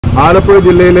ആലപ്പുഴ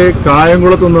ജില്ലയിലെ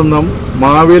കായംകുളത്തു നിന്നും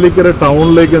മാവേലിക്കര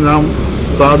ടൗണിലേക്ക് നാം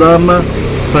സാധാരണ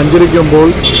സഞ്ചരിക്കുമ്പോൾ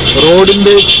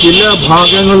റോഡിന്റെ ചില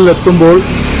ഭാഗങ്ങളിലെത്തുമ്പോൾ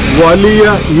വലിയ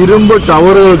ഇരുമ്പ്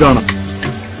ടവറുകൾ കാണാം.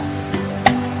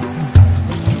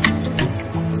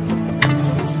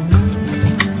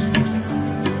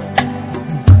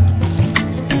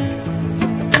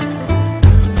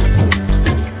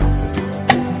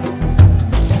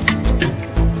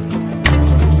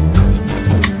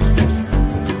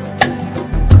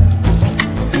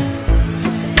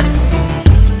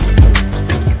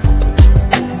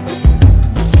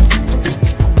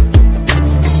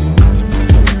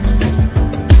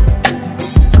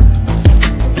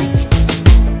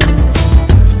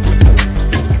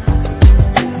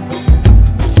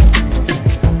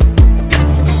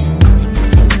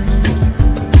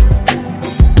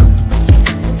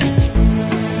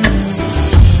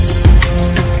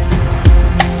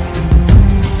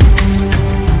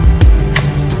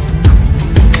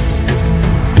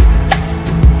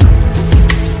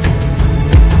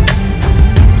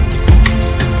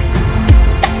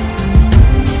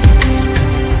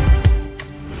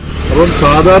 അപ്പം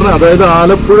സാധാരണ അതായത്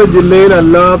ആലപ്പുഴ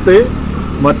ജില്ലയിലല്ലാത്ത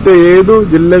മറ്റേതു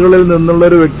ജില്ലകളിൽ നിന്നുള്ള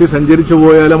ഒരു വ്യക്തി സഞ്ചരിച്ചു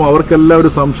പോയാലും അവർക്കെല്ലാം ഒരു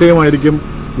സംശയമായിരിക്കും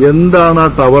എന്താണ് ആ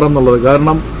ടവർ എന്നുള്ളത്.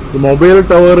 കാരണം ഈ മൊബൈൽ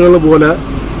ടവറുകൾ പോലെ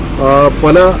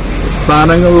പല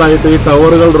സ്ഥാനങ്ങളിലായിട്ട് ഈ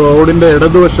ടവറുകൾ റോഡിന്റെ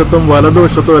ഇടതുവശത്തും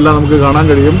വലതുവശത്തും എല്ലാം നമുക്ക് കാണാൻ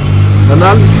കഴിയും.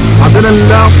 എന്നാൽ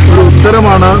അതിനെല്ലാം ഒരു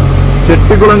ഉത്തരമാണ്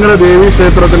ചെട്ടികുളങ്ങര ദേവീ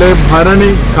ക്ഷേത്രത്തിലെ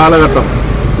ഭരണി കാലഘട്ടം.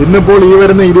 ഇന്നിപ്പോൾ ഈ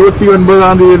വരുന്ന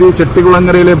 29-ാം തീയതി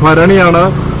ചെട്ടികുളങ്ങരയിലെ ഭരണിയാണ്.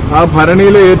 ആ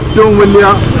ഭരണിയിലെ ഏറ്റവും വലിയ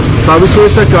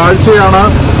സവിശേഷ കാഴ്ചയാണ്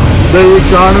ഈ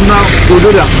കാണുന്ന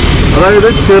കുതിര. അതായത്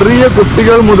ചെറിയ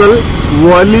കുട്ടികൾ മുതൽ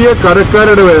വലിയ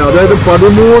കരക്കാരുടെ വരെ, അതായത്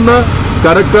 13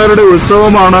 കരക്കാരുടെ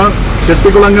ഉത്സവമാണ്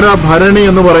ചെട്ടികുളങ്ങര ഭരണി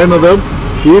എന്ന് പറയുന്നത്.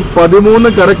 ഈ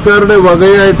 13 കരക്കാരുടെ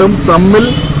വകയായിട്ടും തമ്മിൽ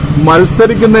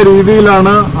മത്സരിക്കുന്ന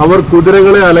രീതിയിലാണ് അവർ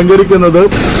കുതിരകളെ അലങ്കരിക്കുന്നത്.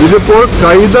 ഇതിപ്പോൾ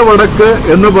കൈതവടക്ക്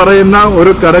എന്ന് പറയുന്ന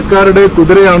ഒരു കരക്കാരുടെ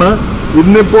കുതിരയാണ്.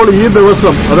 ഇന്നിപ്പോൾ ഈ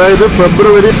ദിവസം, അതായത്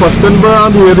ഫെബ്രുവരി 19-ാം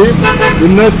തീയതി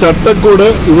ഇന്ന് ചട്ടക്കൂട്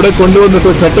ഇവിടെ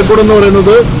കൊണ്ടുവന്നിട്ട്, ചട്ടക്കൂട് എന്ന്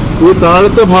പറയുന്നത് ഈ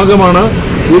താഴത്തെ ഭാഗമാണ്.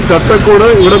 ഈ ചട്ടക്കൂട്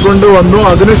ഇവിടെ കൊണ്ടുവന്നു.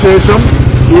 അതിനുശേഷം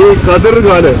ഈ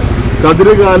കതിരുകാല്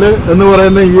എന്ന്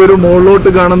പറയുന്ന ഈ ഒരു മുകളിലോട്ട്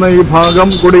കാണുന്ന ഈ ഭാഗം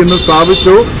കൂടി ഇന്ന്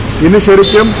സ്ഥാപിച്ചു. ഇനി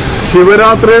ശരിക്കും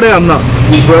ശിവരാത്രിയുടെ അന്ന്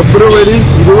ഫെബ്രുവരി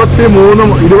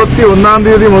 21-ാം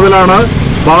തീയതി മുതലാണ്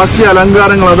ബാക്കി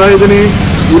അലങ്കാരങ്ങൾ, അതായത് ഇനി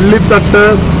ഉള്ളിത്തട്ട്,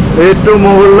 ഏറ്റവും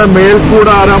മുകളിലെ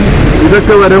മേൽക്കൂടാരം,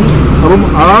 ഇതൊക്കെ വരും. അപ്പം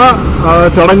ആ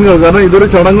ചടങ്ങുകൾ, കാരണം ഇതൊരു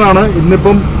ചടങ്ങാണ്.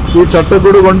 ഇന്നിപ്പം ഈ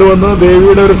ചട്ടക്കൂട് കൊണ്ടുവന്ന്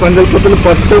ദേവിയുടെ ഒരു സങ്കല്പത്തിൽ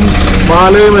പട്ടും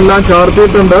മാലയും എല്ലാം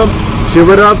ചാർത്തിയിട്ടുണ്ട്.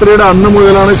 ശിവരാത്രിയുടെ അന്ന്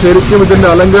മുതലാണ് ശരിക്കും ഇതിന്റെ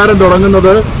അലങ്കാരം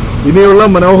തുടങ്ങുന്നത്. ഇനിയുള്ള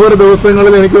മനോഹര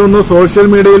ദിവസങ്ങളിൽ എനിക്ക് തോന്നുന്നു സോഷ്യൽ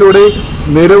മീഡിയയിലൂടെ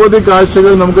നിരവധി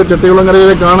കാഴ്ചകൾ നമുക്ക്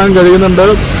ചെട്ടികുളങ്ങരയിൽ കാണാൻ കഴിയുന്നുണ്ട്.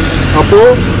 അപ്പോൾ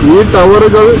ഈ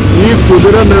ടവറുകൾ ഈ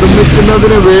കുതിര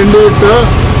നിർമ്മിക്കുന്നതിന് വേണ്ടിയിട്ട്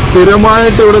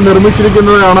സ്ഥിരമായിട്ട് ഇവിടെ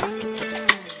നിർമ്മിച്ചിരിക്കുന്നതാണ്.